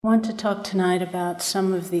I want to talk tonight about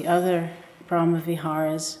some of the other Brahma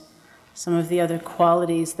Viharas, some of the other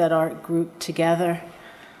qualities that are grouped together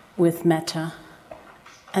with metta,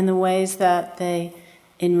 and the ways that they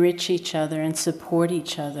enrich each other and support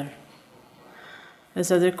each other. Those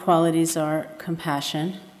other qualities are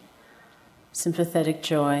compassion, sympathetic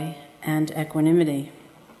joy, and equanimity.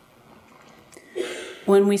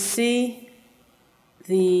 When we see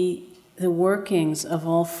the workings of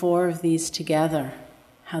all four of these together,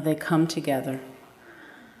 how they come together,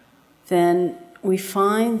 then we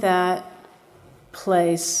find that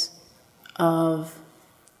place of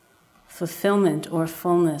fulfillment or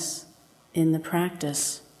fullness in the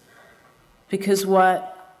practice. Because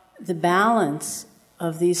what the balance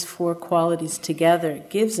of these four qualities together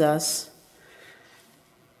gives us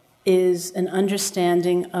is an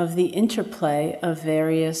understanding of the interplay of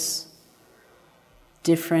various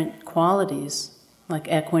different qualities, like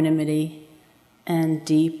equanimity and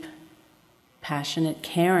deep, passionate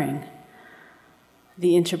caring.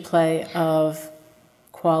 The interplay of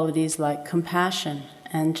qualities like compassion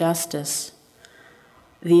and justice.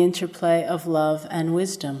 The interplay of love and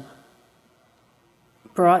wisdom.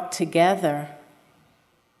 Brought together,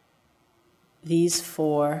 these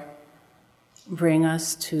four bring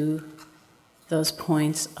us to those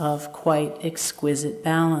points of quite exquisite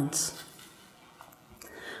balance.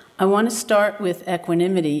 I want to start with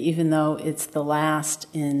equanimity, even though it's the last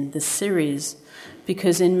in the series,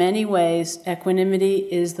 because in many ways, equanimity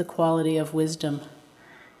is the quality of wisdom.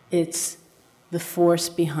 It's the force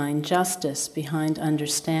behind justice, behind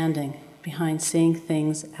understanding, behind seeing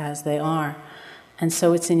things as they are. And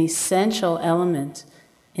so it's an essential element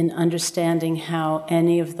in understanding how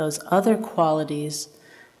any of those other qualities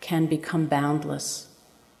can become boundless,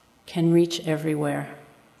 can reach everywhere,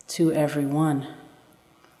 to everyone.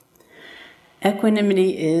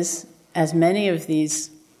 Equanimity is, as many of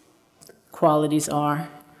these qualities are,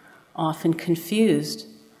 often confused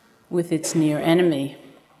with its near enemy.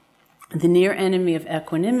 The near enemy of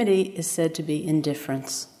equanimity is said to be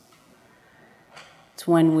indifference. It's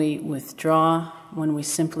when we withdraw, when we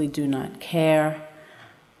simply do not care,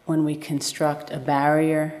 when we construct a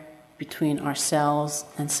barrier between ourselves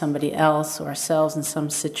and somebody else, or ourselves and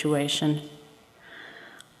some situation.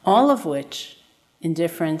 All of which,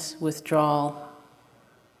 indifference, withdrawal,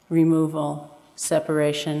 removal,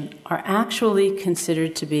 separation, are actually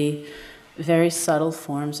considered to be very subtle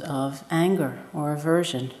forms of anger or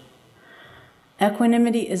aversion.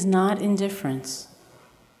 Equanimity is not indifference.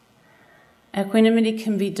 Equanimity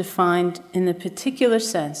can be defined in the particular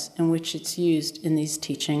sense in which it's used in these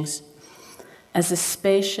teachings as a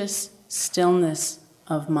spacious stillness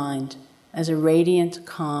of mind, as a radiant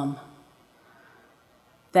calm,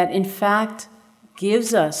 that in fact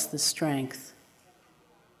gives us the strength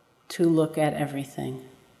to look at everything,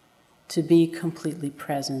 to be completely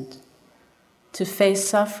present, to face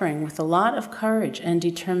suffering with a lot of courage and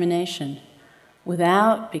determination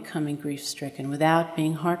without becoming grief-stricken, without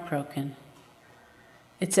being heartbroken.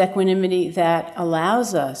 It's equanimity that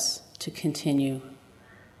allows us to continue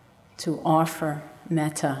to offer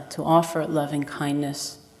metta, to offer loving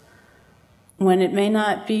kindness, when it may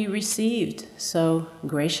not be received so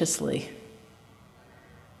graciously.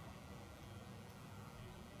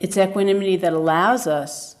 It's equanimity that allows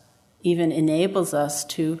us, even enables us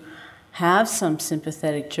to have some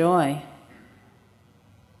sympathetic joy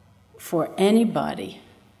for anybody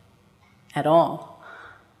at all,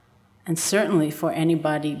 and certainly for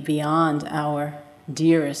anybody beyond our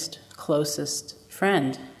dearest, closest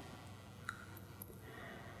friend.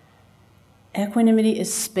 Equanimity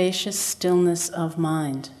is spacious stillness of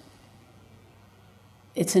mind.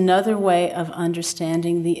 It's another way of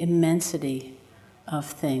understanding the immensity of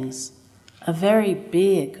things, a very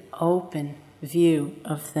big, open view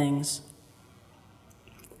of things.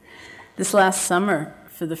 This last summer,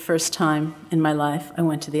 for the first time in my life, I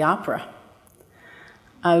went to the opera.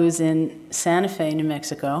 I was in Santa Fe, New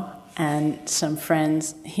Mexico, and some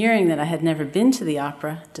friends, hearing that I had never been to the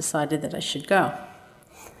opera, decided that I should go.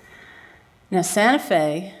 Now, Santa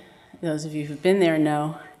Fe, those of you who've been there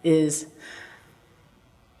know, is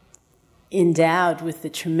endowed with the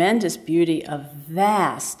tremendous beauty of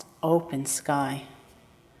vast open sky.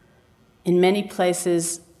 In many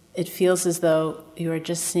places, it feels as though you are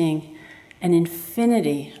just seeing an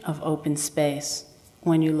infinity of open space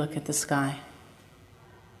when you look at the sky.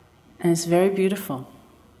 And it's very beautiful.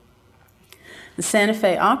 The Santa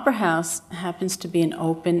Fe Opera House happens to be an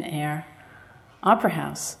open-air opera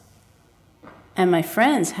house. And my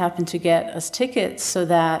friends happened to get us tickets so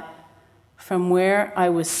that from where I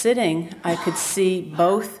was sitting, I could see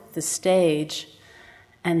both the stage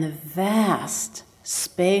and the vast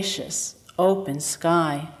spacious, open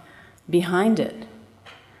sky behind it.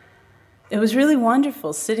 It was really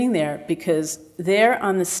wonderful sitting there, because there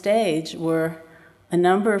on the stage were a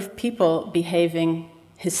number of people behaving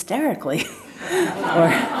hysterically, or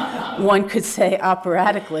one could say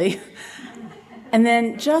operatically. And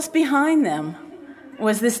then just behind them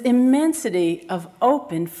was this immensity of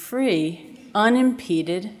open, free,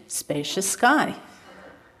 unimpeded, spacious sky.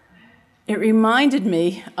 It reminded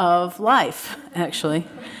me of life, actually,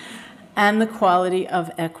 and the quality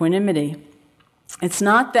of equanimity. It's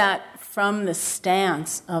not that from the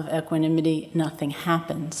stance of equanimity nothing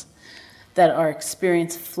happens, that our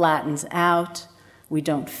experience flattens out, we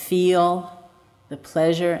don't feel the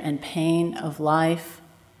pleasure and pain of life.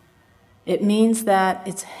 It means that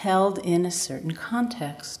it's held in a certain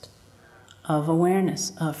context of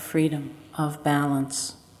awareness, of freedom, of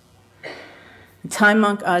balance. The Thai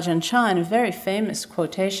monk Ajahn Chah, in a very famous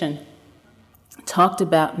quotation, talked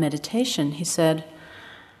about meditation. He said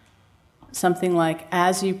something like,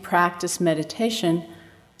 as you practice meditation,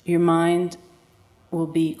 your mind will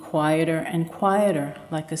be quieter and quieter,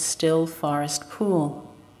 like a still forest pool.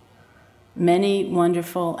 Many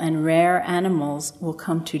wonderful and rare animals will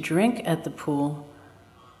come to drink at the pool,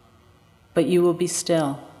 but you will be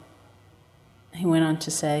still. He went on to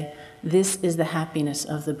say, this is the happiness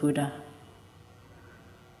of the Buddha.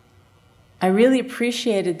 I really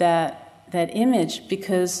appreciated that image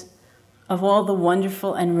because of all the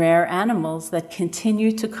wonderful and rare animals that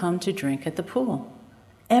continue to come to drink at the pool.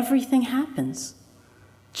 Everything happens,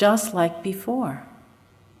 just like before.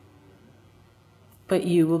 But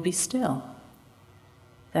you will be still.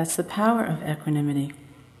 That's the power of equanimity.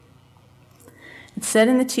 It's said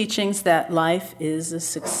in the teachings that life is a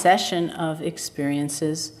succession of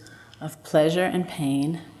experiences of pleasure and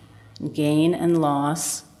pain, gain and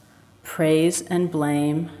loss, praise and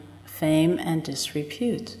blame, fame and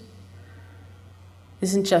disrepute. It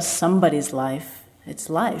isn't just somebody's life, it's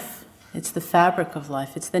life. It's the fabric of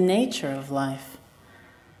life, it's the nature of life.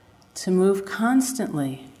 To move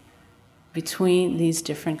constantly between these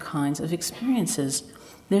different kinds of experiences.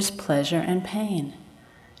 There's pleasure and pain,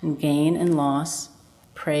 and gain and loss,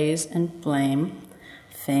 praise and blame,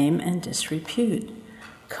 fame and disrepute,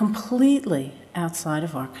 completely outside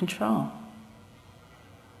of our control.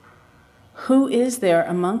 Who is there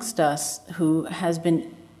amongst us who has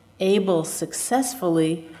been able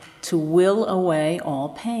successfully to will away all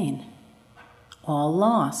pain, all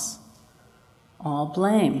loss, all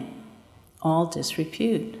blame, all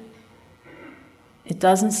disrepute? It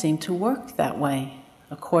doesn't seem to work that way,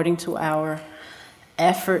 according to our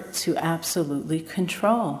effort to absolutely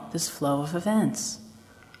control this flow of events.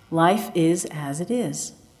 Life is as it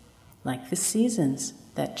is, like the seasons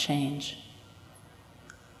that change.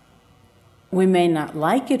 We may not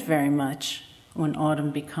like it very much when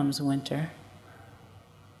autumn becomes winter,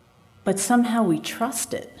 but somehow we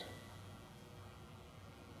trust it.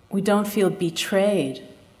 We don't feel betrayed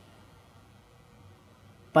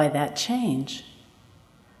by that change.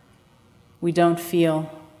 We don't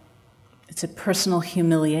feel it's a personal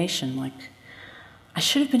humiliation, like, I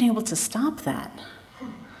should have been able to stop that.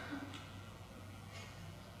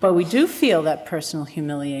 But we do feel that personal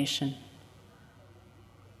humiliation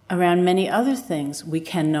around many other things we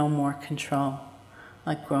can no more control,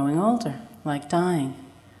 like growing older, like dying,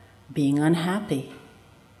 being unhappy,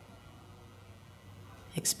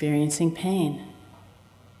 experiencing pain.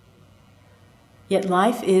 Yet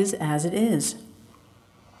life is as it is.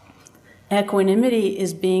 Equanimity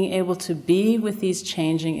is being able to be with these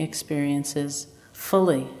changing experiences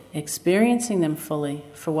fully, experiencing them fully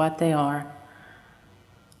for what they are,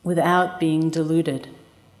 without being deluded,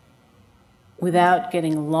 without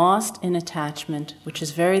getting lost in attachment, which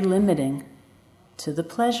is very limiting to the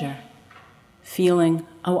pleasure. Feeling,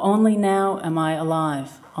 oh, only now am I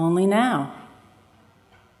alive, only now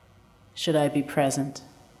should I be present,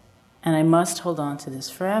 and I must hold on to this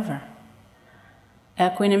forever.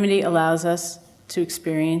 Equanimity allows us to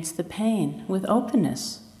experience the pain with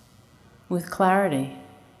openness, with clarity,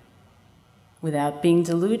 without being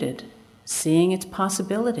deluded, seeing its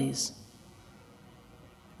possibilities,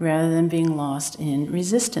 rather than being lost in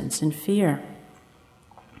resistance and fear.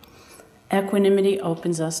 Equanimity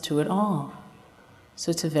opens us to it all, so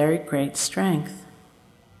it's a very great strength.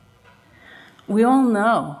 We all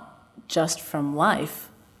know, just from life,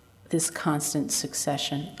 this constant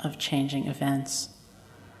succession of changing events.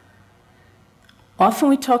 Often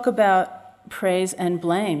we talk about praise and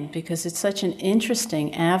blame because it's such an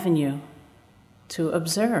interesting avenue to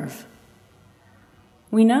observe.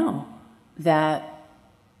 We know that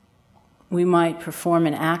we might perform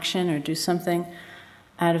an action or do something,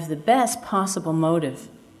 out of the best possible motive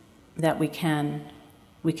that we can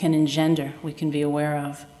engender, we can be aware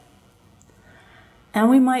of. And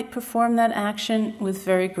we might perform that action with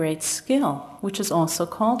very great skill, which is also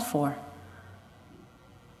called for.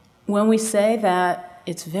 When we say that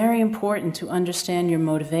it's very important to understand your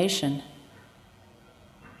motivation,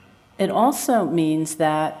 it also means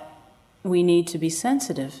that we need to be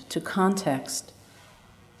sensitive to context,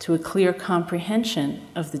 to a clear comprehension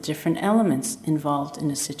of the different elements involved in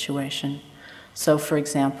a situation. So, for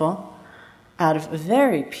example, out of a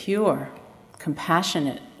very pure,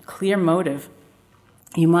 compassionate, clear motive,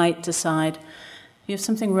 you might decide you have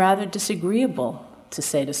something rather disagreeable to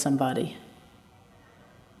say to somebody.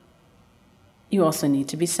 You also need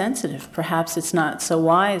to be sensitive. Perhaps it's not so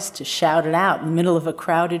wise to shout it out in the middle of a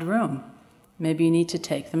crowded room. Maybe you need to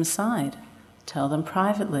take them aside, tell them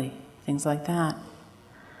privately, things like that.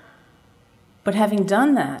 But having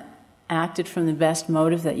done that, acted from the best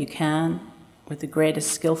motive that you can, with the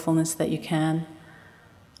greatest skillfulness that you can,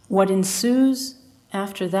 what ensues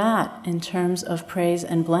after that in terms of praise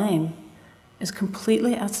and blame is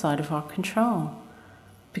completely outside of our control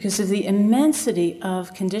because of the immensity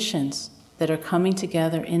of conditions that are coming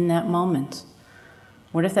together in that moment.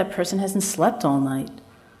 What if that person hasn't slept all night?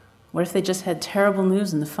 What if they just had terrible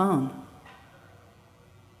news on the phone?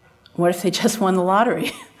 What if they just won the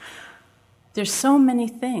lottery? There's so many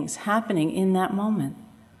things happening in that moment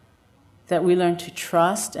that we learn to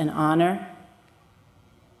trust and honor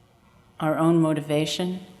our own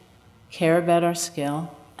motivation, care about our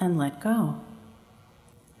skill, and let go.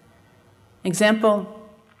 Example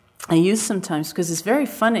I use sometimes because it's very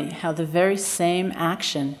funny how the very same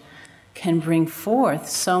action can bring forth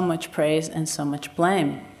so much praise and so much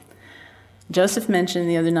blame. Joseph mentioned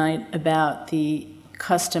the other night about the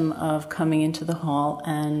custom of coming into the hall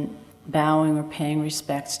and bowing or paying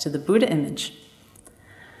respects to the Buddha image.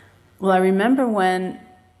 Well, I remember when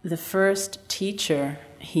the first teacher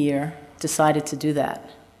here decided to do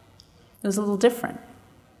that. It was a little different.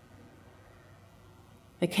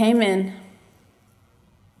 They came in,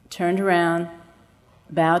 turned around,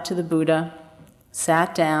 bowed to the Buddha,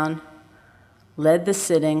 sat down, led the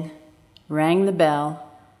sitting, rang the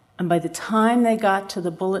bell, and by the time they got to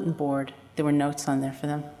the bulletin board, there were notes on there for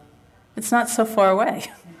them. It's not so far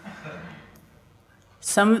away.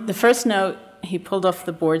 The first note he pulled off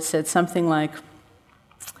the board said something like,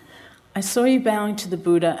 I saw you bowing to the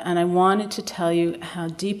Buddha, and I wanted to tell you how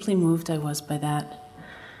deeply moved I was by that.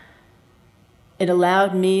 It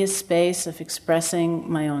allowed me a space of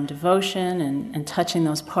expressing my own devotion and touching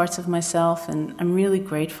those parts of myself, and I'm really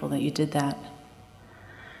grateful that you did that.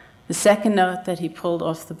 The second note that he pulled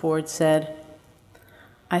off the board said,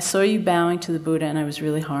 I saw you bowing to the Buddha, and I was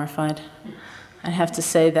really horrified. I have to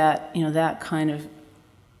say that, that kind of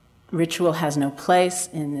ritual has no place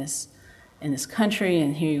in this country,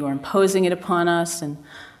 and here you are imposing it upon us, and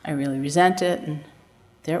I really resent it. And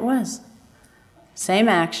there it was. Same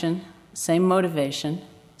action, same motivation,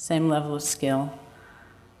 same level of skill.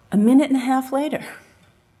 A minute and a half later,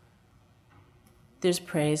 there's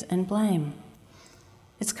praise and blame.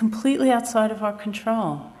 It's completely outside of our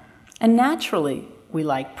control. And naturally, we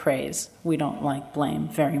like praise. We don't like blame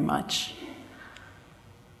very much.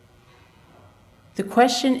 The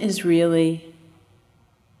question is really,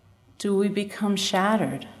 do we become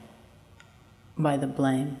shattered by the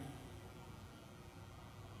blame?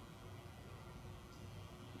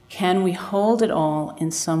 Can we hold it all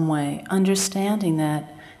in some way, understanding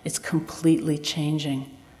that it's completely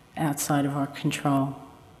changing outside of our control?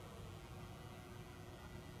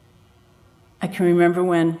 I can remember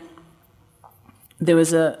when there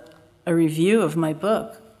was a review of my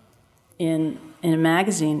book in a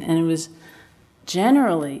magazine, and it was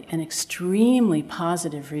generally an extremely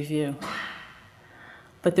positive review.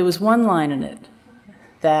 But there was one line in it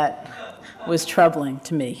that was troubling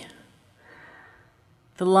to me.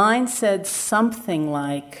 The line said something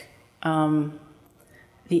like,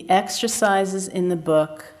 the exercises in the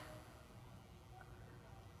book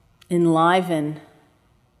enliven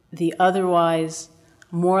the otherwise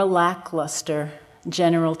more lackluster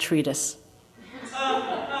general treatise.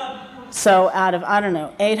 So out of,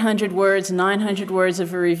 800 words, 900 words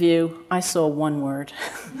of a review, I saw one word.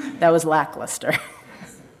 That was lackluster.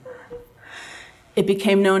 It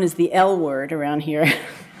became known as the L word around here.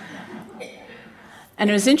 And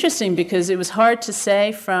it was interesting because it was hard to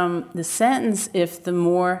say from the sentence if the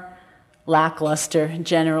more lackluster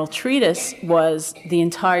general treatise was the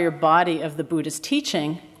entire body of the Buddha's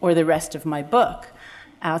teaching or the rest of my book,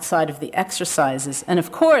 outside of the exercises. And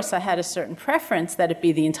of course, I had a certain preference that it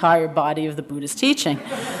be the entire body of the Buddha's teaching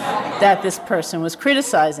that this person was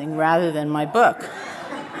criticizing rather than my book.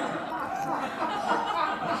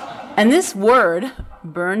 And this word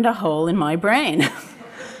burned a hole in my brain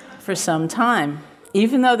for some time,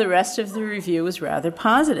 even though the rest of the review was rather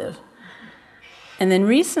positive. And then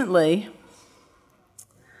recently,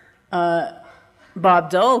 Bob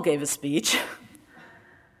Dole gave a speech,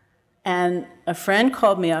 and a friend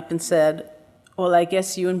called me up and said, well, I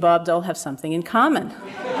guess you and Bob Dole have something in common.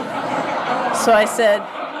 So I said,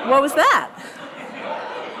 what was that?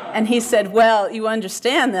 And he said, well, you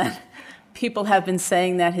understand that people have been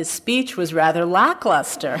saying that his speech was rather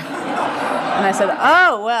lackluster. And I said,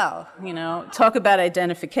 oh, well, talk about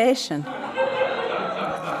identification.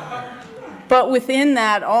 But within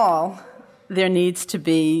that all, there needs to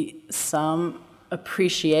be some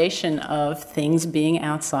appreciation of things being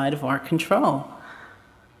outside of our control.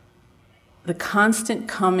 The constant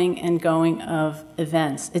coming and going of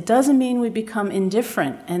events. It doesn't mean we become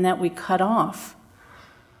indifferent and that we cut off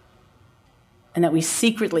and that we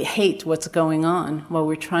secretly hate what's going on while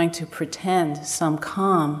we're trying to pretend some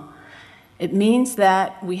calm. It means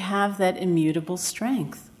that we have that immutable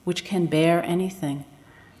strength which can bear anything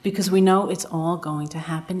because we know it's all going to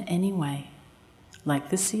happen anyway, like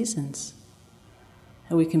the seasons.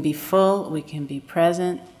 And we can be full, we can be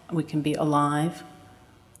present, we can be alive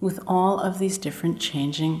with all of these different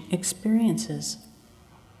changing experiences.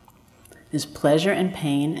 There's pleasure and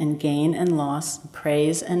pain and gain and loss,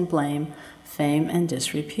 praise and blame, fame and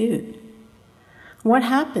disrepute. What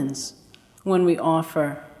happens when we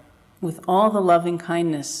offer, with all the loving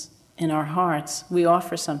kindness in our hearts, we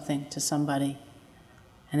offer something to somebody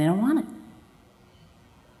and they don't want it?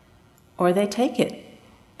 Or they take it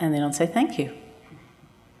and they don't say thank you.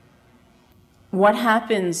 What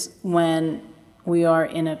happens when we are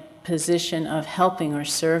in a position of helping or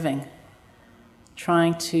serving,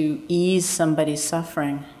 trying to ease somebody's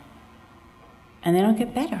suffering, and they don't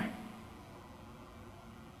get better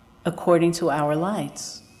according to our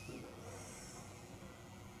lights?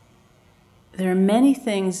 There are many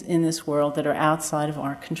things in this world that are outside of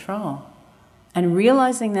our control. And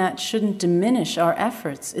realizing that shouldn't diminish our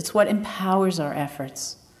efforts. It's what empowers our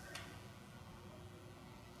efforts,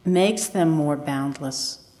 makes them more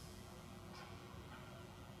boundless,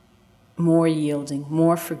 more yielding,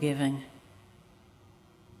 more forgiving,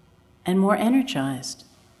 and more energized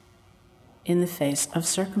in the face of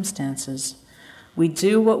circumstances. We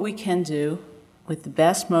do what we can do with the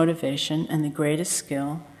best motivation and the greatest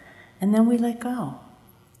skill, and then we let go.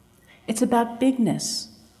 It's about bigness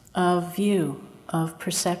of view, of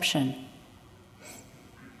perception.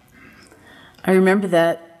 I remember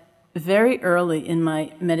that very early in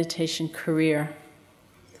my meditation career,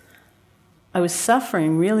 I was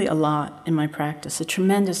suffering really a lot in my practice, a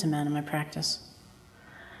tremendous amount in my practice.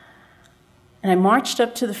 And I marched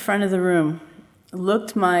up to the front of the room,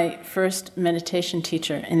 looked my first meditation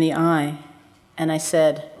teacher in the eye, and I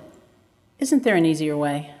said, "Isn't there an easier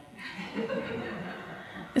way?"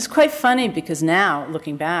 It's quite funny because now,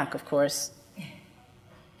 looking back, of course,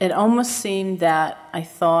 it almost seemed that I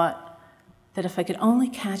thought that if I could only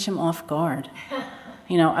catch him off guard,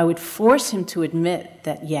 I would force him to admit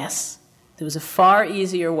that, yes, there was a far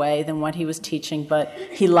easier way than what he was teaching, but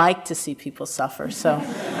he liked to see people suffer. So,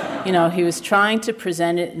 he was trying to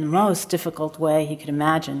present it in the most difficult way he could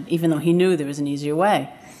imagine, even though he knew there was an easier way.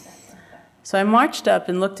 So I marched up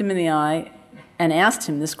and looked him in the eye and asked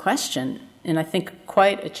him this question, in I think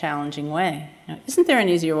quite a challenging way. Isn't there an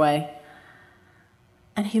easier way?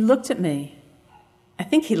 And he looked at me. I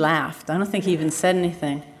think he laughed. I don't think he even said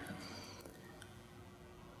anything.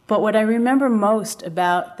 But what I remember most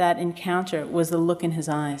about that encounter was the look in his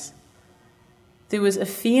eyes. There was a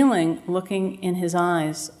feeling looking in his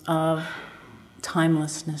eyes of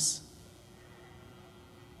timelessness.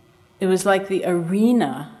 It was like the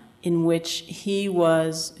arena in which he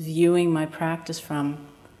was viewing my practice from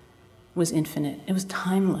was infinite. It was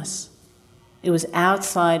timeless. It was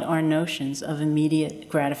outside our notions of immediate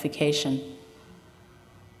gratification.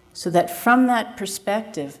 So that from that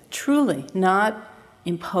perspective, truly, not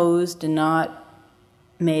imposed and not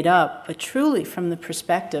made up, but truly from the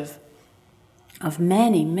perspective of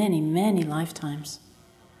many, many, many lifetimes,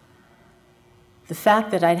 the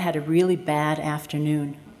fact that I'd had a really bad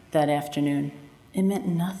afternoon that afternoon, it meant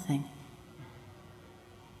nothing.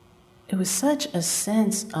 It was such a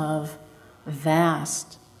sense of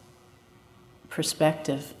vast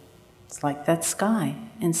perspective. It's like that sky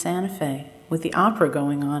in Santa Fe with the opera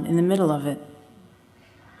going on in the middle of it.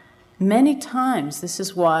 Many times, this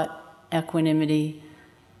is what equanimity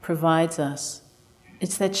provides us.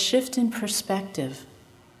 It's that shift in perspective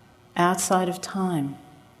outside of time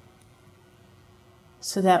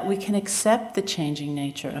so that we can accept the changing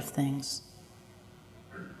nature of things.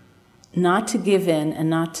 not to give in and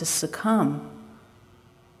not to succumb,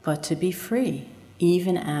 but to be free,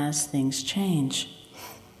 even as things change.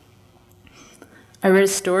 I read a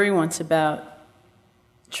story once about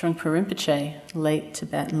Trungpa Rinpoche, late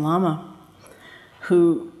Tibetan Lama,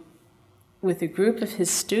 who, with a group of his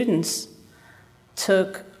students,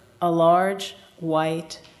 took a large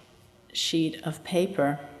white sheet of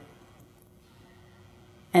paper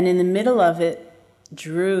and in the middle of it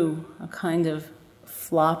drew a kind of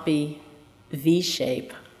floppy V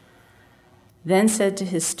shape, then said to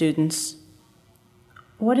his students,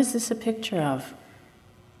 "What is this a picture of?"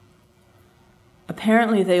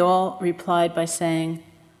 Apparently they all replied by saying,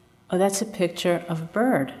 "Oh, that's a picture of a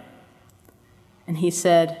bird." And he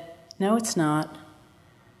said, "No, it's not.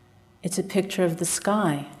 It's a picture of the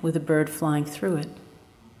sky with a bird flying through it."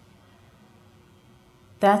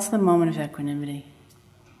 That's the moment of equanimity.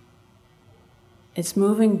 It's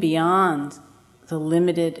moving beyond the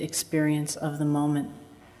limited experience of the moment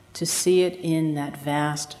to see it in that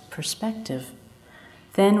vast perspective.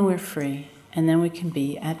 Then we're free, and then we can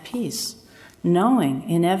be at peace, knowing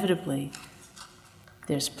inevitably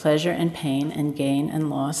there's pleasure and pain and gain and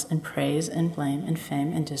loss and praise and blame and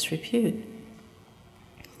fame and disrepute.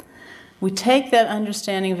 We take that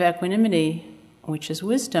understanding of equanimity, which is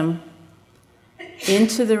wisdom,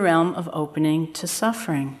 into the realm of opening to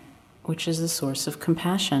suffering, which is the source of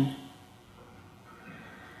compassion.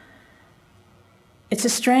 It's a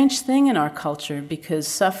strange thing in our culture because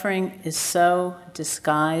suffering is so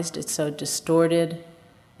disguised, it's so distorted,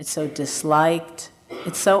 it's so disliked,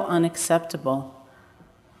 it's so unacceptable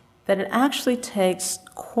that it actually takes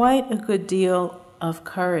quite a good deal of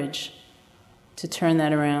courage to turn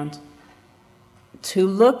that around, to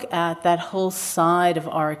look at that whole side of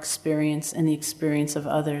our experience and the experience of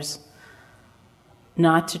others,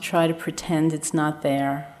 not to try to pretend it's not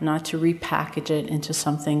there, not to repackage it into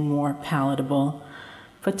something more palatable,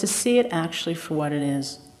 but to see it actually for what it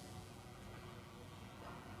is.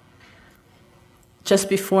 Just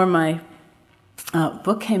before my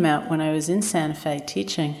book came out, when I was in Santa Fe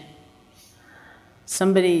teaching,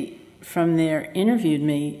 somebody from there interviewed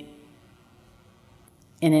me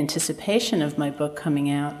in anticipation of my book coming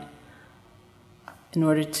out in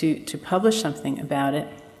order to publish something about it.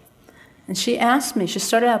 And she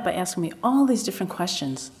started out by asking me all these different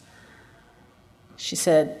questions. She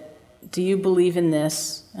said, "Do you believe in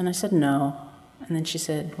this?" And I said, "No." And then she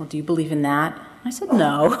said, "Well, do you believe in that?" And I said,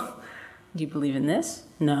 "No." "Do you believe in this?"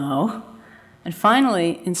 "No." And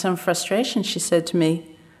finally, in some frustration, she said to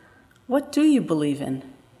me, "What do you believe in?"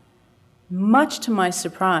 Much to my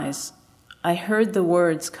surprise, I heard the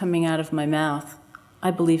words coming out of my mouth,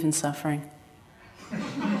 "I believe in suffering."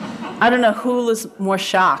 I don't know who was more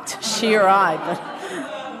shocked, she or I,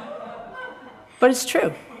 but it's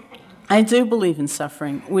true. I do believe in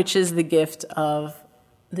suffering, which is the gift of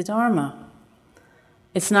the Dharma.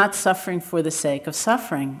 It's not suffering for the sake of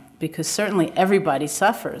suffering, because certainly everybody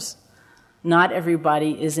suffers. Not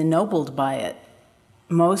everybody is ennobled by it.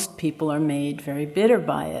 Most people are made very bitter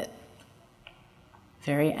by it,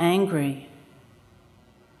 very angry.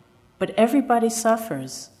 But everybody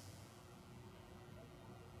suffers.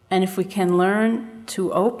 And if we can learn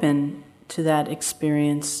to open to that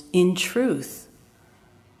experience in truth,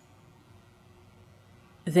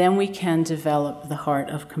 then we can develop the heart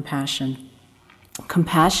of compassion.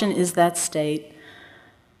 Compassion is that state.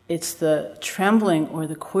 It's the trembling or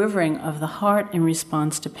the quivering of the heart in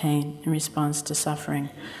response to pain, in response to suffering.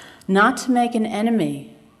 Not to make an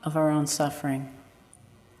enemy of our own suffering.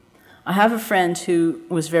 I have a friend who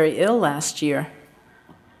was very ill last year,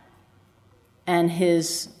 and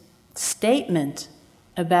his statement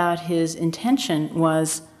about his intention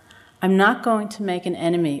was, "I'm not going to make an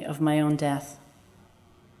enemy of my own death,"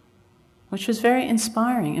 which was very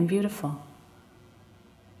inspiring and beautiful.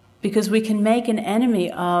 Because we can make an enemy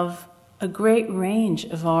of a great range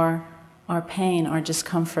of our pain, our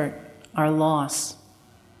discomfort, our loss.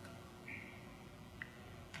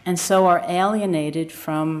 And so are alienated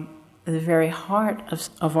from the very heart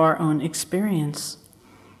of our own experience.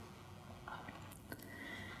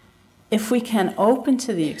 If we can open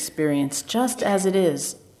to the experience just as it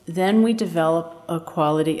is, then we develop a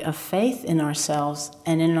quality of faith in ourselves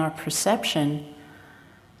and in our perception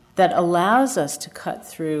that allows us to cut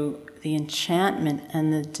through the enchantment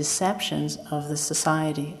and the deceptions of the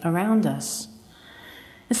society around us.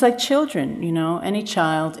 It's like children, any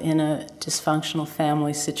child in a dysfunctional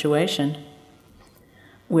family situation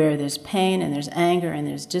where there's pain and there's anger and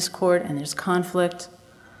there's discord and there's conflict,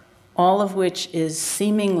 all of which is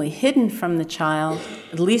seemingly hidden from the child,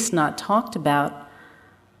 at least not talked about,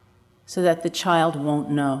 so that the child won't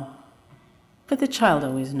know. But the child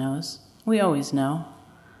always knows. We always know,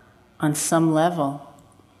 on some level.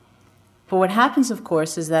 But what happens, of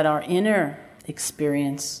course, is that our inner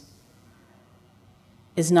experience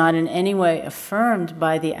is not in any way affirmed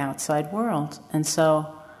by the outside world. And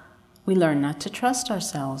so we learn not to trust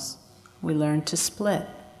ourselves. We learn to split.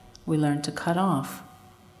 We learn to cut off.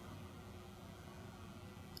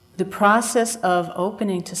 The process of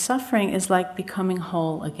opening to suffering is like becoming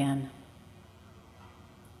whole again.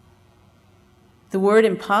 The word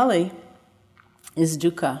in Pali is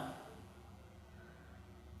dukkha.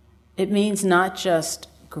 It means not just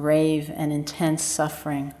grave and intense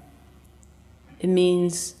suffering. It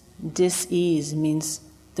means dis-ease, it means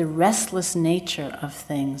the restless nature of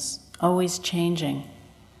things, always changing.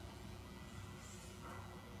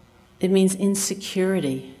 It means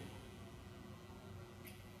insecurity.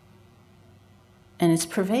 And it's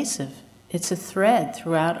pervasive. It's a thread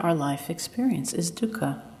throughout our life experience, is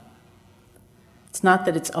dukkha. It's not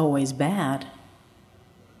that it's always bad.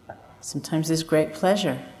 Sometimes there's great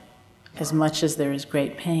pleasure, as much as there is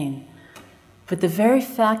great pain. But the very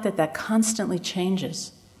fact that that constantly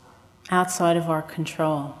changes outside of our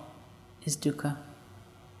control is dukkha.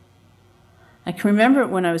 I can remember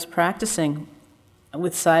when I was practicing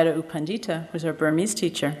with Sayadaw U Pandita, who was our Burmese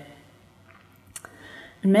teacher.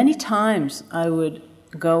 And many times I would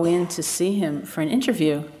go in to see him for an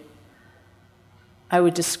interview. I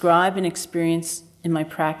would describe an experience in my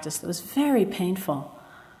practice that was very painful,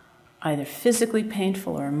 either physically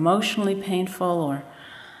painful or emotionally painful, or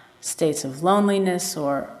states of loneliness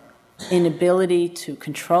or inability to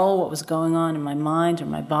control what was going on in my mind or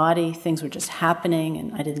my body. Things were just happening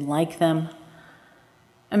and I didn't like them.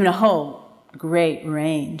 I mean, a whole great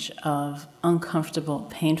range of uncomfortable,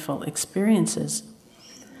 painful experiences.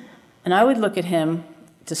 And I would look at him,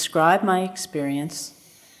 describe my experience.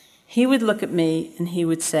 He would look at me and he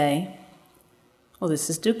would say, well, this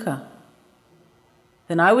is dukkha.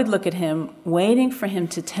 Then I would look at him, waiting for him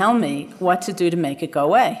to tell me what to do to make it go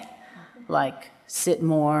away. Like sit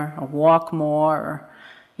more or walk more or,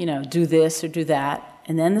 do this or do that.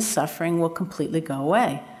 And then the suffering will completely go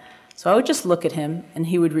away. So I would just look at him and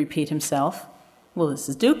he would repeat himself, well, this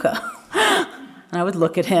is dukkha. And I would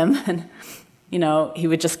look at him and, he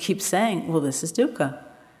would just keep saying, well, this is dukkha.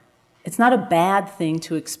 It's not a bad thing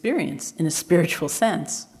to experience in a spiritual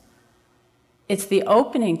sense. It's the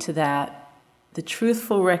opening to that, the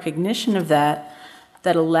truthful recognition of that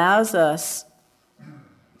allows us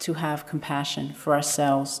to have compassion for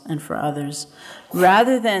ourselves and for others,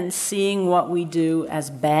 rather than seeing what we do as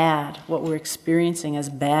bad, what we're experiencing as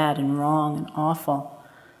bad and wrong and awful.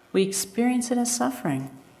 We experience it as suffering.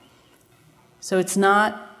 So it's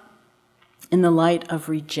not in the light of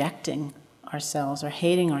rejecting ourselves or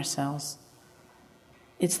hating ourselves.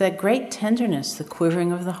 It's that great tenderness, the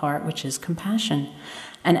quivering of the heart, which is compassion.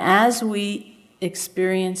 And as we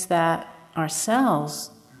experience that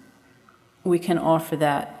ourselves, we can offer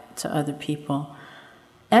that to other people.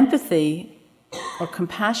 Empathy or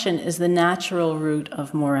compassion is the natural root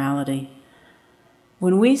of morality.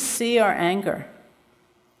 When we see our anger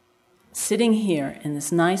sitting here in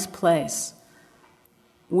this nice place,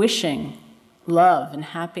 wishing love and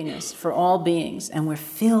happiness for all beings, and we're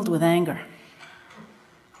filled with anger,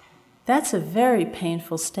 that's a very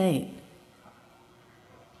painful state.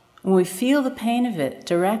 When we feel the pain of it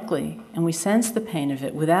directly, and we sense the pain of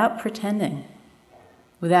it without pretending,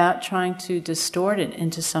 without trying to distort it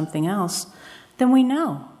into something else, then we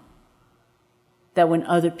know that when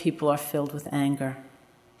other people are filled with anger,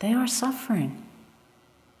 they are suffering,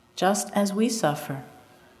 just as we suffer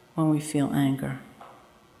when we feel anger.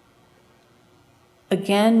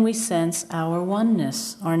 Again, we sense our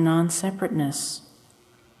oneness, our non-separateness.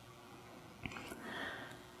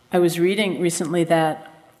 I was reading recently that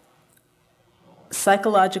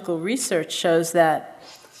psychological research shows that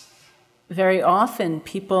very often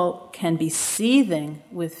people can be seething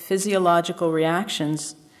with physiological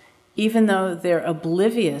reactions even though they're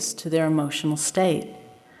oblivious to their emotional state.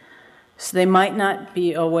 So they might not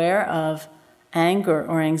be aware of anger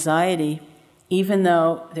or anxiety even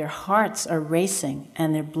though their hearts are racing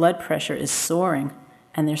and their blood pressure is soaring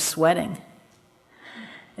and they're sweating.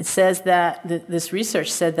 It says that, this research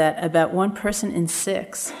said that about 1 person in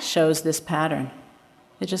 6 shows this pattern.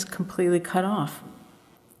 They're just completely cut off.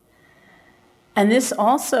 And this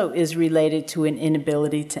also is related to an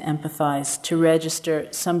inability to empathize, to register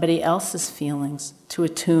somebody else's feelings, to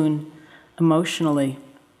attune emotionally.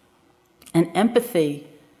 And empathy,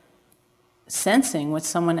 sensing what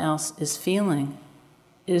someone else is feeling,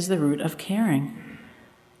 is the root of caring.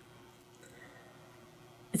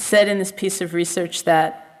 It's said in this piece of research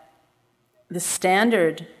that the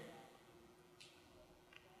standard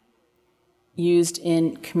used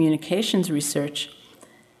in communications research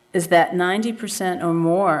is that 90% or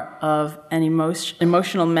more of an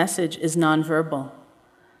emotional message is nonverbal.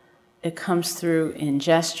 It comes through in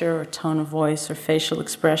gesture or tone of voice or facial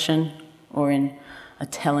expression or in a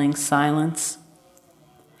telling silence.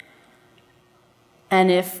 And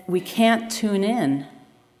if we can't tune in,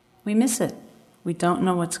 we miss it. We don't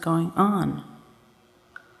know what's going on.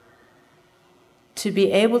 To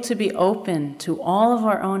be able to be open to all of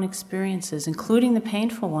our own experiences, including the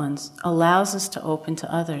painful ones, allows us to open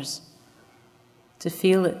to others, to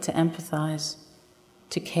feel it, to empathize,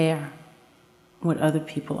 to care what other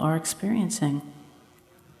people are experiencing.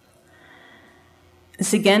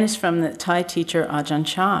 This again is from the Thai teacher Ajahn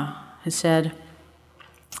Chah, who said,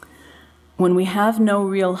 "When we have no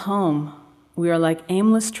real home, we are like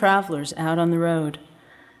aimless travelers out on the road,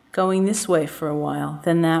 going this way for a while,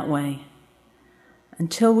 then that way.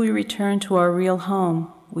 Until we return to our real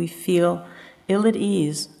home, we feel ill at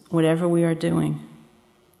ease, whatever we are doing."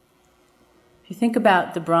 If you think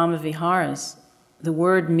about the Brahma Viharas, the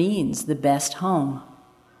word means the best home.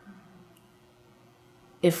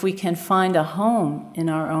 If we can find a home in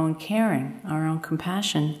our own caring, our own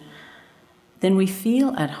compassion, then we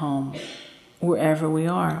feel at home wherever we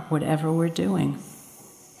are, whatever we're doing.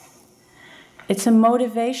 It's a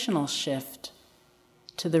motivational shift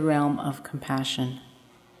to the realm of compassion.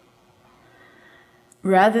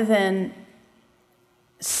 Rather than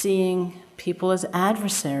seeing people as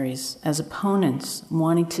adversaries, as opponents,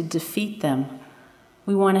 wanting to defeat them,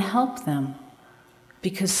 we want to help them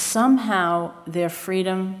because somehow their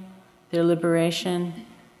freedom, their liberation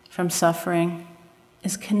from suffering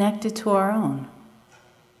is connected to our own.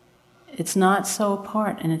 It's not so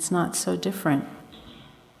apart and it's not so different.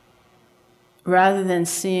 Rather than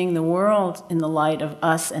seeing the world in the light of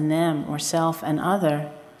us and them or self and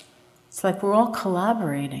other, it's like we're all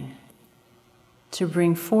collaborating to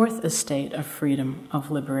bring forth a state of freedom,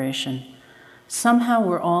 of liberation. Somehow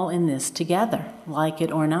we're all in this together, like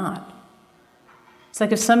it or not. It's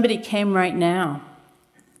like if somebody came right now,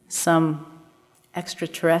 some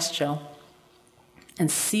extraterrestrial, and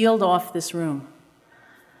sealed off this room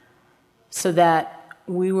so that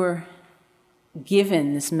we were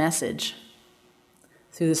given this message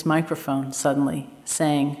through this microphone suddenly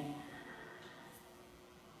saying,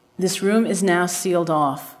 "This room is now sealed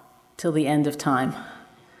off till the end of time.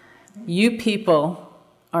 You people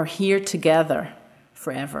are here together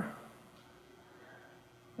forever.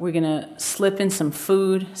 We're going to slip in some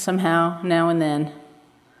food somehow now and then,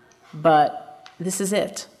 but this is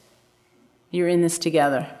it. You're in this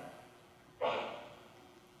together."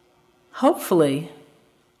 Hopefully,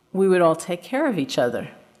 we would all take care of each other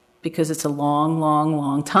because it's a long, long,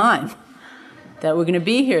 long time that we're going to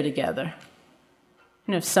be here together.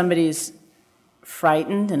 You know, if somebody's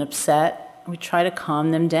frightened and upset, we try to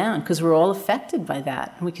calm them down because we're all affected by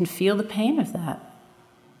that and we can feel the pain of that.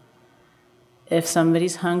 If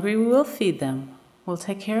somebody's hungry, we will feed them. We'll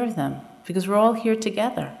take care of them because we're all here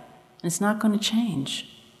together and it's not going to change.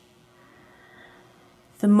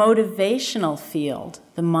 The motivational field,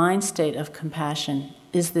 the mind state of compassion,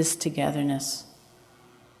 is this togetherness.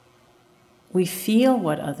 We feel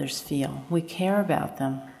what others feel. We care about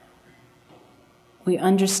them. We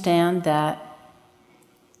understand that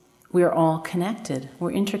we're all connected.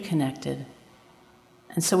 We're interconnected.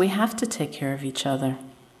 And so we have to take care of each other.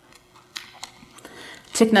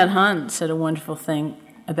 Thich Nhat Hanh said a wonderful thing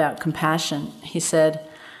about compassion. He said,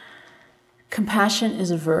 "Compassion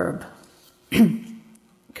is a verb."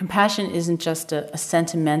 Compassion isn't just a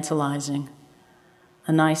sentimentalizing,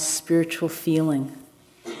 a nice spiritual feeling.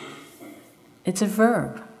 It's a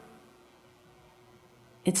verb.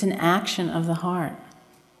 It's an action of the heart.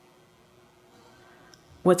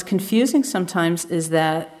 What's confusing sometimes is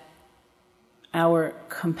that our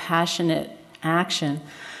compassionate action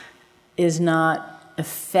is not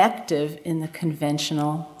effective in the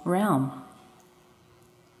conventional realm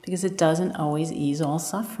because it doesn't always ease all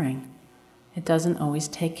suffering. It doesn't always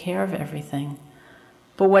take care of everything.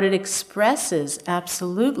 But what it expresses,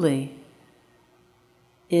 absolutely,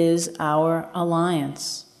 is our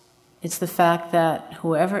alliance. It's the fact that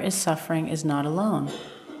whoever is suffering is not alone,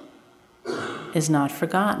 is not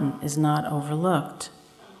forgotten, is not overlooked.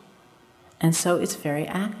 And so it's very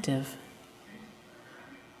active.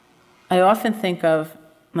 I often think of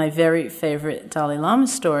my very favorite Dalai Lama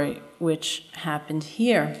story, which happened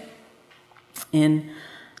here in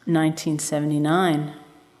 1979,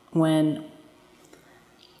 when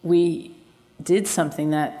we did something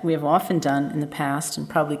that we have often done in the past and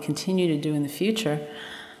probably continue to do in the future,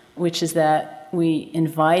 which is that we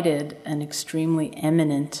invited an extremely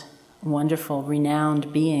eminent wonderful,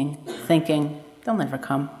 renowned being, thinking, they'll never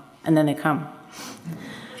come, and then they come.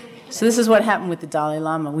 So this is what happened with the Dalai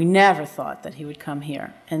Lama. We never thought that he would come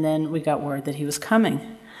here, and then we got word that he was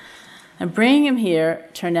coming. And bringing him here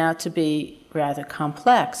turned out to be rather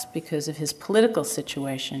complex because of his political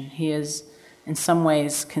situation. He is, in some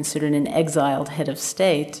ways, considered an exiled head of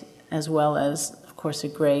state, as well as, of course, a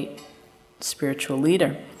great spiritual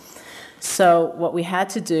leader. So what we had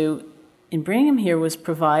to do in bringing him here was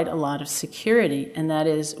provide a lot of security, and that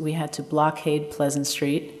is we had to blockade Pleasant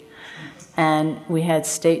Street, and we had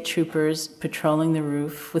state troopers patrolling the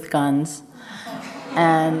roof with guns,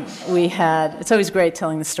 and we had, it's always great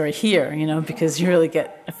telling the story here, because you really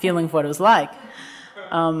get a feeling of what it was like.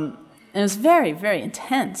 And it was very, very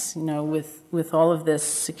intense, with all of this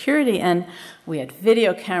security, and we had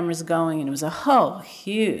video cameras going, and it was a whole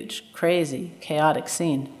huge, crazy, chaotic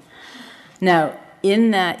scene. Now,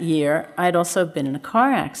 in that year, I'd also been in a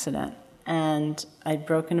car accident, and I'd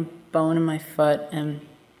broken a bone in my foot, and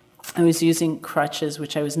I was using crutches,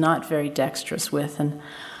 which I was not very dexterous with, and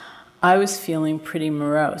I was feeling pretty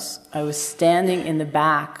morose. I was standing in the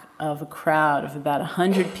back of a crowd of about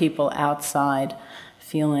 100 people outside,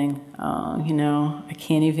 feeling, I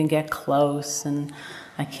can't even get close, and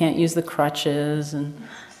I can't use the crutches, and,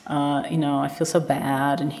 I feel so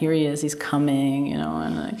bad, and here he is, he's coming, and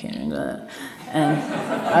I can't even do that. And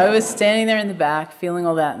I was standing there in the back, feeling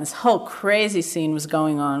all that, and this whole crazy scene was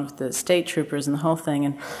going on with the state troopers and the whole thing,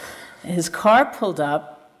 and his car pulled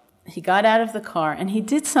up, he got out of the car, and he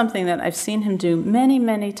did something that I've seen him do many,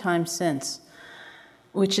 many times since,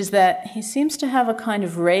 which is that he seems to have a kind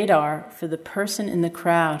of radar for the person in the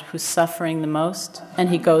crowd who's suffering the most, and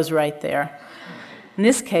he goes right there. In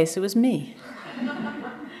this case, it was me.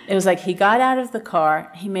 It was like he got out of the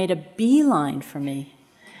car, he made a beeline for me.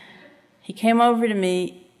 He came over to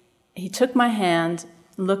me, he took my hand,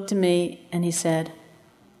 looked at me, and he said,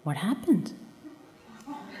 "What happened?"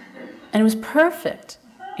 And it was perfect,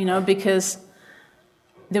 because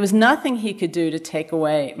there was nothing he could do to take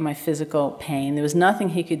away my physical pain. There was nothing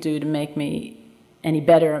he could do to make me any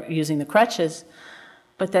better using the crutches.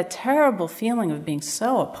 But that terrible feeling of being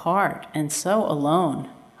so apart and so alone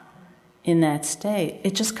in that state,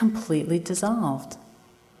 it just completely dissolved.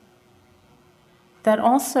 That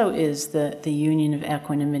also is the union of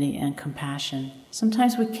equanimity and compassion.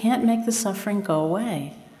 Sometimes we can't make the suffering go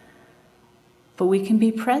away, but we can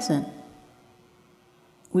be present.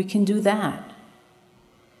 We can do that.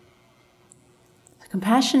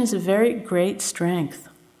 Compassion is a very great strength.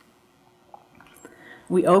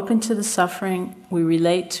 We open to the suffering, we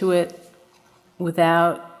relate to it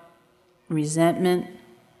without resentment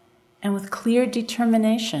and with clear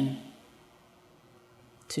determination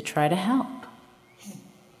to try to help,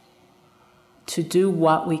 to do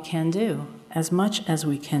what we can do, as much as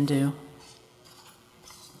we can do.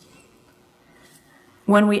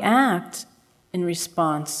 When we act in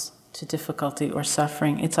response to difficulty or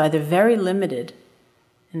suffering, it's either very limited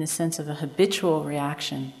in the sense of a habitual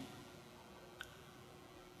reaction,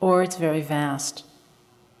 or it's very vast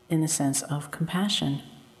in the sense of compassion.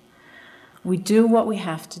 We do what we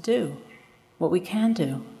have to do, what we can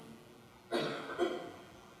do.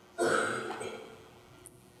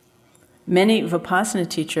 Many Vipassana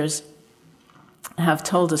teachers have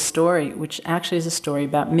told a story, which actually is a story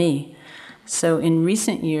about me. So in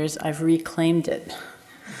recent years, I've reclaimed it.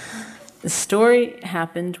 The story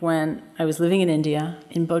happened when I was living in India,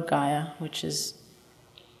 in Bodh Gaya, which is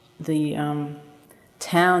the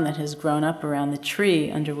town that has grown up around the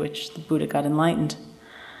tree under which the Buddha got enlightened.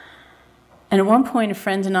 And at one point, a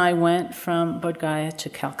friend and I went from Bodh Gaya to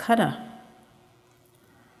Calcutta.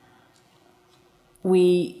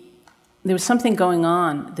 There was something going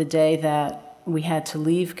on the day that we had to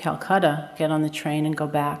leave Calcutta, get on the train and go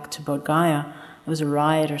back to Bodh Gaya. There was a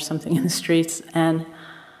riot or something in the streets, and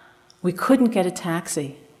we couldn't get a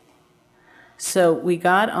taxi. So we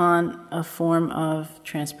got on a form of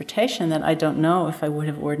transportation that I don't know if I would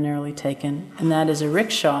have ordinarily taken, and that is a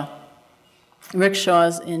rickshaw.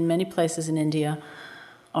 Rickshaws in many places in India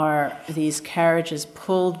are these carriages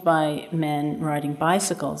pulled by men riding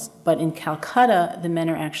bicycles, but in Calcutta, the men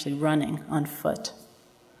are actually running on foot.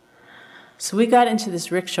 So we got into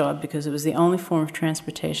this rickshaw because it was the only form of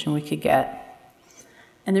transportation we could get.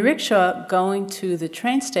 And the rickshaw going to the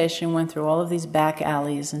train station went through all of these back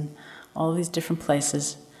alleys and all of these different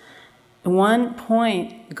places. At one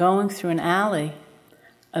point, going through an alley,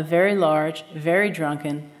 a very large, very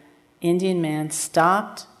drunken Indian man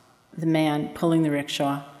stopped the man pulling the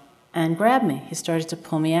rickshaw and grabbed me. He started to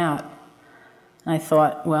pull me out. And I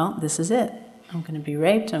thought, well, this is it. I'm going to be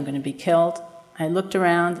raped, I'm going to be killed. I I looked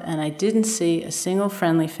around and I didn't see a single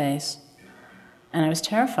friendly face, and I was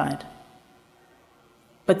terrified.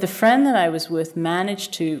 But the friend that I was with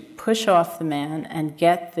managed to push off the man and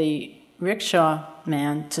get the rickshaw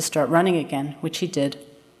man to start running again, which he did.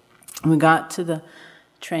 We got to the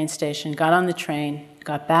train station, got on the train,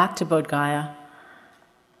 got back to Bodh Gaya.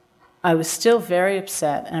 I was still very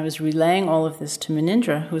upset, and I was relaying all of this to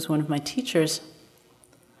Munindra, who was one of my teachers.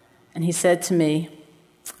 And he said to me,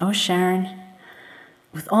 "Oh, Sharon,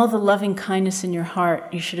 with all the loving kindness in your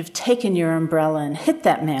heart, you should have taken your umbrella and hit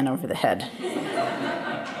that man over the head."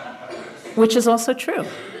 Which is also true.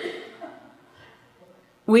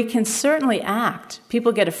 We can certainly act.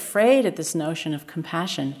 People get afraid at this notion of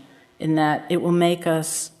compassion in that it will make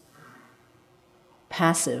us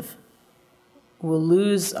passive. We'll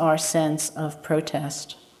lose our sense of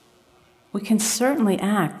protest. We can certainly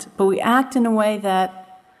act, but we act in a way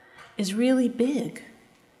that is really big.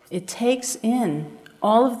 It takes in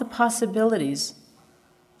all of the possibilities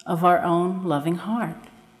of our own loving heart.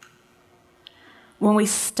 When we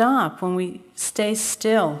stop, when we stay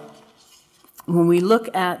still, when we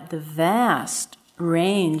look at the vast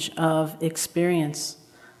range of experience,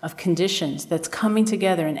 of conditions that's coming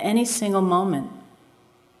together in any single moment,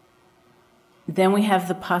 then we have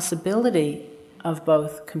the possibility of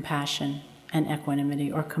both compassion and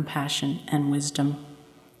equanimity, or compassion and wisdom.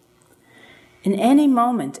 In any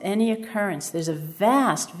moment, any occurrence, there's a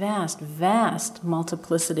vast, vast, vast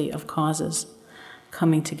multiplicity of causes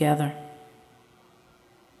coming together.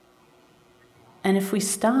 And if we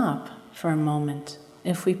stop for a moment,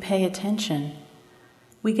 if we pay attention,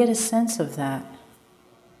 we get a sense of that.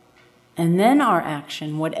 And then our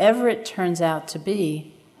action, whatever it turns out to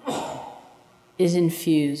be, is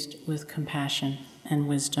infused with compassion and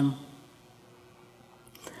wisdom.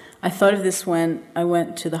 I thought of this when I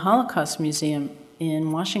went to the Holocaust Museum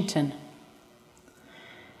in Washington.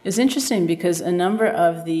 It was interesting because a number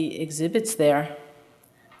of the exhibits there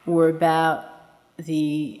were about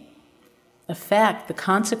the effect, the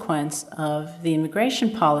consequence of the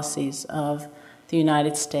immigration policies of the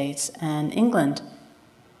United States and England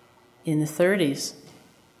in the 30s,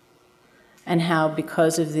 and how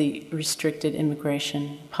because of the restricted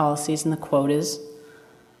immigration policies and the quotas,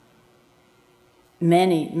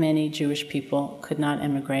 many Jewish people could not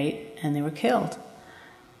emigrate, and they were killed.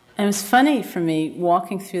 And it was funny for me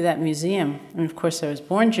walking through that museum, and of course I was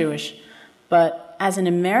born Jewish, but as an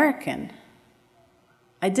American,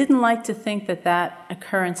 I didn't like to think that that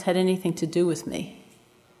occurrence had anything to do with me,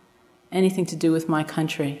 anything to do with my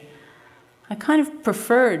country. I kind of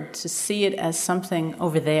preferred to see it as something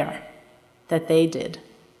over there that they did.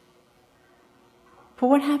 But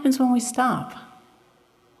what happens when we stop?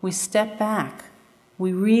 We step back.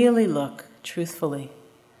 We really look truthfully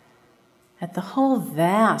at the whole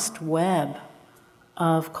vast web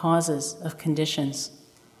of causes, of conditions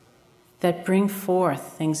that bring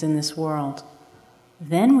forth things in this world.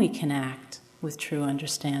 Then we can act with true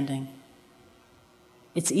understanding.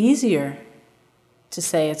 It's easier to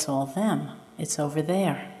say it's all them, it's over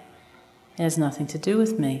there. It has nothing to do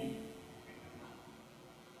with me.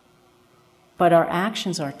 But our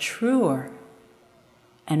actions are truer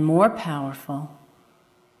and more powerful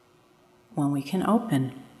when we can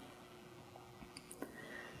open.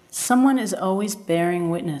 Someone is always bearing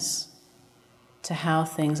witness to how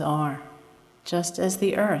things are, just as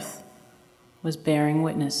the earth was bearing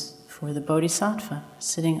witness for the Bodhisattva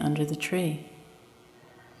sitting under the tree.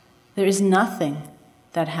 There is nothing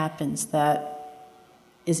that happens that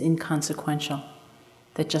is inconsequential,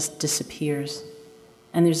 that just disappears.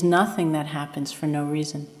 And there's nothing that happens for no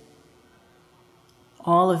reason.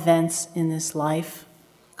 All events in this life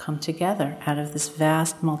come together out of this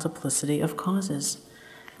vast multiplicity of causes.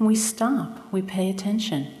 And we stop, we pay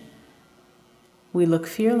attention. We look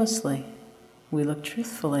fearlessly, we look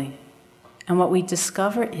truthfully. And what we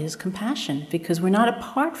discover is compassion, because we're not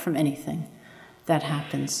apart from anything that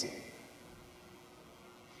happens.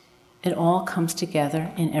 It all comes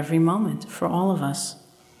together in every moment for all of us.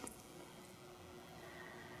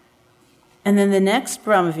 And then the next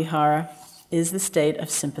Brahma Vihara is the state of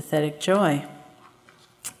sympathetic joy.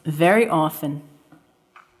 Very often,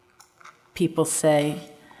 people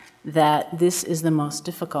say that this is the most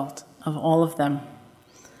difficult of all of them,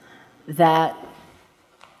 that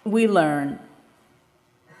we learn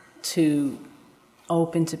to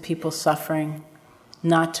open to people's suffering,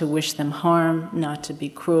 not to wish them harm, not to be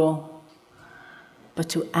cruel, but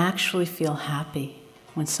to actually feel happy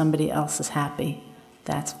when somebody else is happy.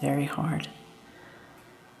 That's very hard.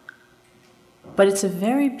 But it's a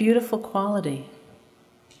very beautiful quality.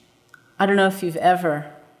 I don't know if you've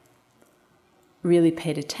ever really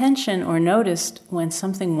paid attention or noticed when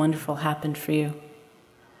something wonderful happened for you,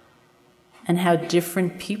 and how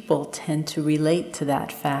different people tend to relate to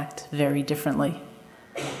that fact very differently.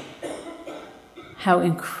 How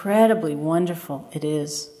incredibly wonderful it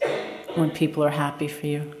is when people are happy for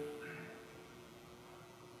you.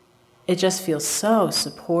 It just feels so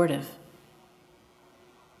supportive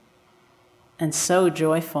and so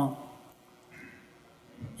joyful.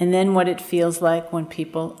 And then what it feels like when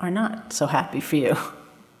people are not so happy for you.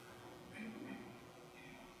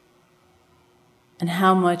 And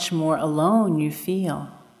how much more alone you feel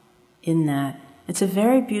in that. It's a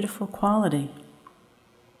very beautiful quality.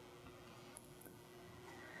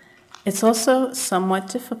 It's also somewhat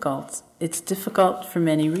difficult. It's difficult for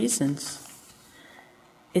many reasons.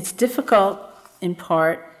 It's difficult in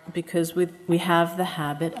part because we have the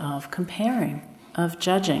habit of comparing, of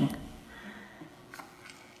judging.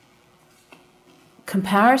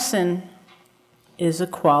 Comparison is a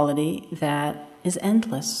quality that is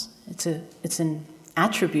endless. It's an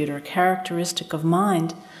attribute or characteristic of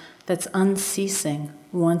mind that's unceasing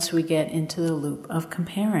once we get into the loop of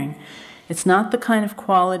comparing. It's not the kind of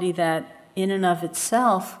quality that in and of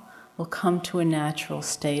itself will come to a natural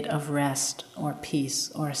state of rest or peace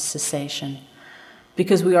or cessation.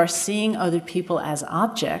 Because we are seeing other people as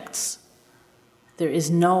objects, there is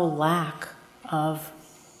no lack of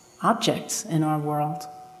objects in our world.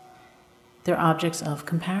 They're objects of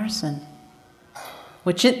comparison.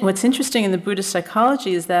 What's interesting in the Buddhist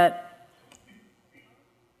psychology is that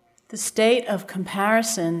the state of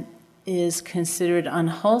comparison is considered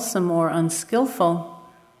unwholesome or unskillful,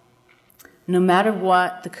 no matter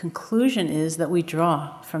what the conclusion is that we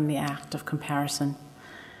draw from the act of comparison.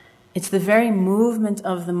 It's the very movement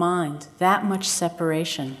of the mind, that much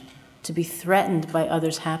separation, to be threatened by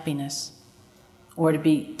others' happiness, or to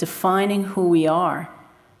be defining who we are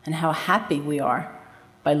and how happy we are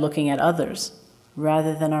by looking at others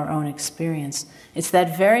rather than our own experience. It's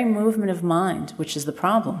that very movement of mind which is the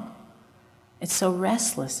problem. It's so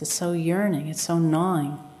restless, it's so yearning, it's so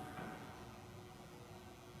gnawing.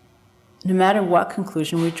 No matter what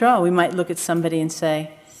conclusion we draw, we might look at somebody and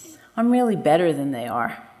say, I'm really better than they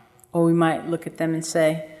are. Or we might look at them and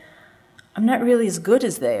say, I'm not really as good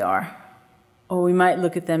as they are. Or we might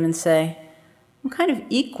look at them and say, I'm kind of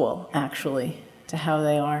equal, actually, to how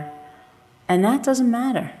they are. And that doesn't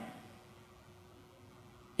matter.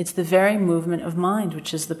 It's the very movement of mind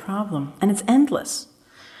which is the problem. And it's endless.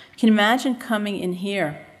 You can imagine coming in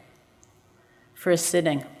here for a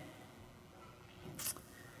sitting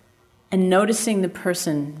and noticing the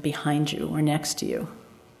person behind you or next to you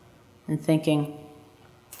and thinking,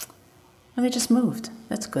 well, they just moved.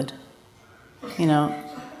 That's good. You know,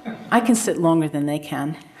 I can sit longer than they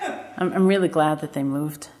can. I'm really glad that they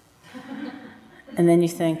moved. And then you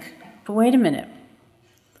think, but wait a minute.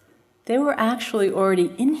 They were actually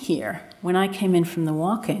already in here when I came in from the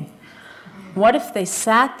walking. What if they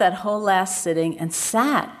sat that whole last sitting and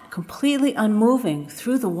sat completely unmoving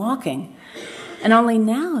through the walking, and only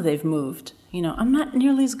now they've moved? You know, I'm not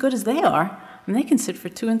nearly as good as they are, and they can sit for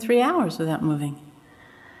 2 and 3 hours without moving.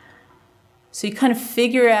 So you kind of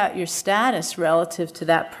figure out your status relative to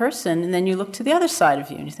that person, and then you look to the other side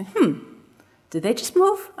of you, and you think, did they just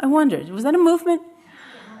move? I wondered, was that a movement?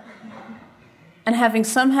 And having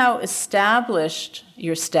somehow established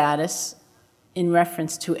your status in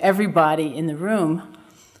reference to everybody in the room,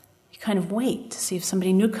 you kind of wait to see if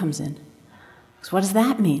somebody new comes in. Because what does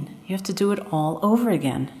that mean? You have to do it all over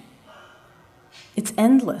again. It's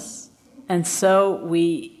endless. And so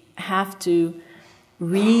we have to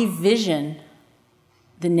revision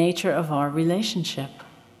the nature of our relationship.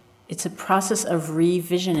 It's a process of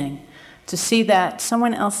revisioning, to see that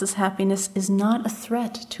someone else's happiness is not a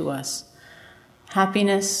threat to us.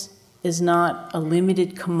 Happiness is not a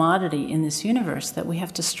limited commodity in this universe that we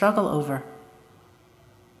have to struggle over.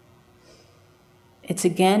 It's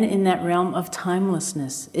again in that realm of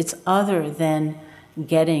timelessness. It's other than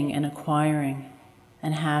getting and acquiring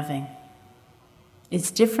and having.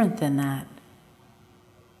 It's different than that.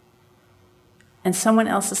 And someone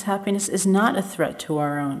else's happiness is not a threat to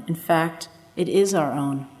our own. In fact, it is our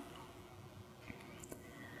own.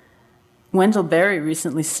 Wendell Berry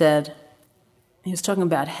recently said, he was talking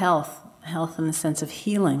about health in the sense of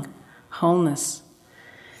healing, wholeness.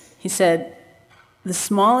 He said, the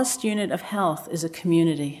smallest unit of health is a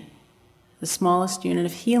community. The smallest unit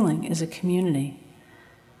of healing is a community.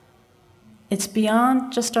 It's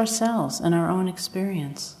beyond just ourselves and our own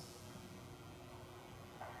experience.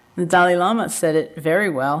 The Dalai Lama said it very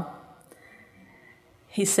well.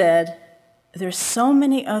 He said, there's so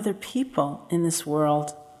many other people in this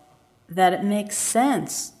world that it makes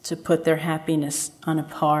sense to put their happiness on a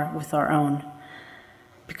par with our own,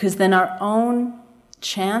 because then our own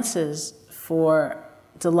chances for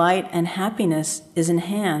delight and happiness is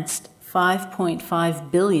enhanced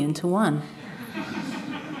 5.5 billion to 1.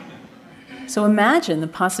 So imagine the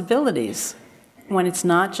possibilities when it's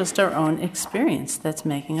not just our own experience that's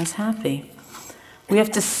making us happy. We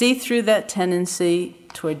have to see through that tendency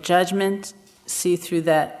toward judgment, see through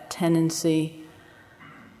that tendency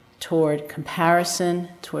toward comparison,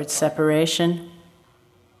 toward separation,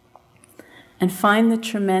 and find the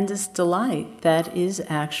tremendous delight that is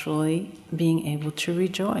actually being able to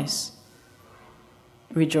rejoice.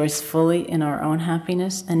 Rejoice fully in our own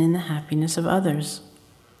happiness and in the happiness of others.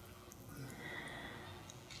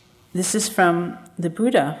 This is from the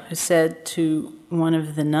Buddha, who said to one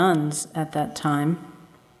of the nuns at that time,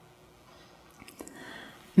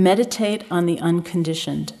 "Meditate on the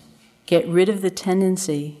unconditioned. Get rid of the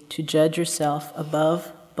tendency to judge yourself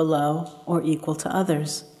above, below, or equal to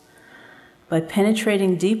others. By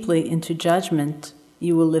penetrating deeply into judgment,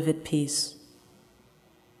 you will live at peace."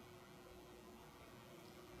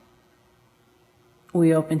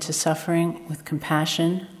 We open to suffering with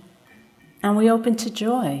compassion, and we open to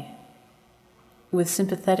joy with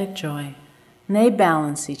sympathetic joy. And they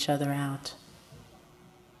balance each other out.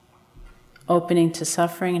 Opening to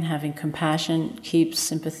suffering and having compassion keeps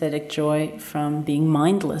sympathetic joy from being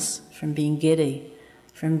mindless, from being giddy,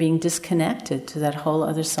 from being disconnected to that whole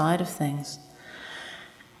other side of things.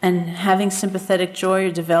 And having sympathetic joy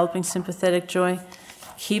or developing sympathetic joy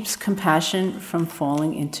keeps compassion from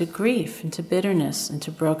falling into grief, into bitterness,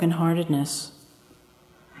 into brokenheartedness.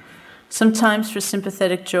 Sometimes for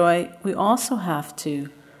sympathetic joy, we also have to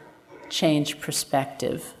change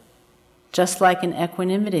perspective, just like in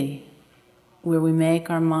equanimity, where we make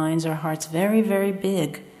our minds, our hearts very, very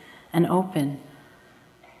big and open.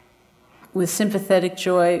 With sympathetic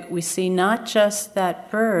joy, we see not just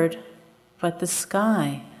that bird, but the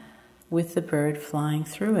sky with the bird flying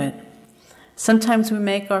through it. Sometimes we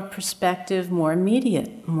make our perspective more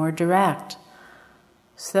immediate, more direct,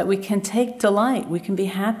 so that we can take delight, we can be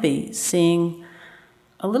happy seeing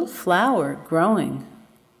a little flower growing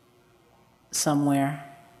somewhere.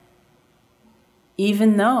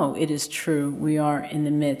 Even though it is true we are in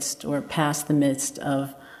the midst or past the midst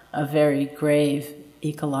of a very grave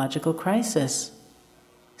ecological crisis,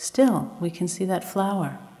 still we can see that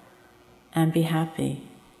flower and be happy.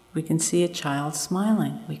 We can see a child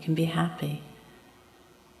smiling, we can be happy.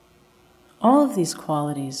 All of these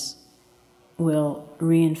qualities will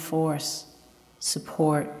reinforce,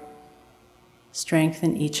 support,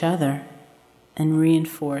 strengthen each other, and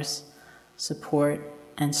reinforce, support,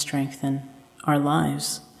 and strengthen our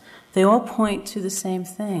lives. They all point to the same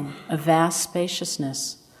thing, a vast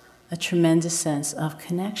spaciousness, a tremendous sense of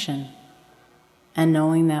connection, and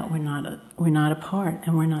knowing that we're not apart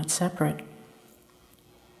and we're not separate.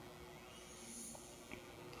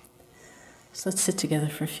 So let's sit together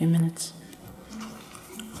for a few minutes.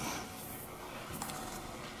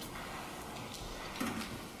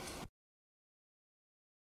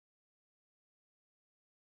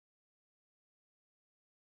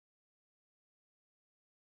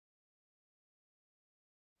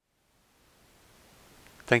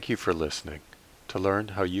 Thank you for listening. To learn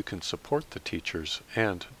how you can support the teachers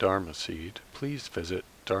and Dharma Seed, please visit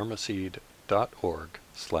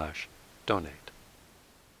dharmaseed.org/donate.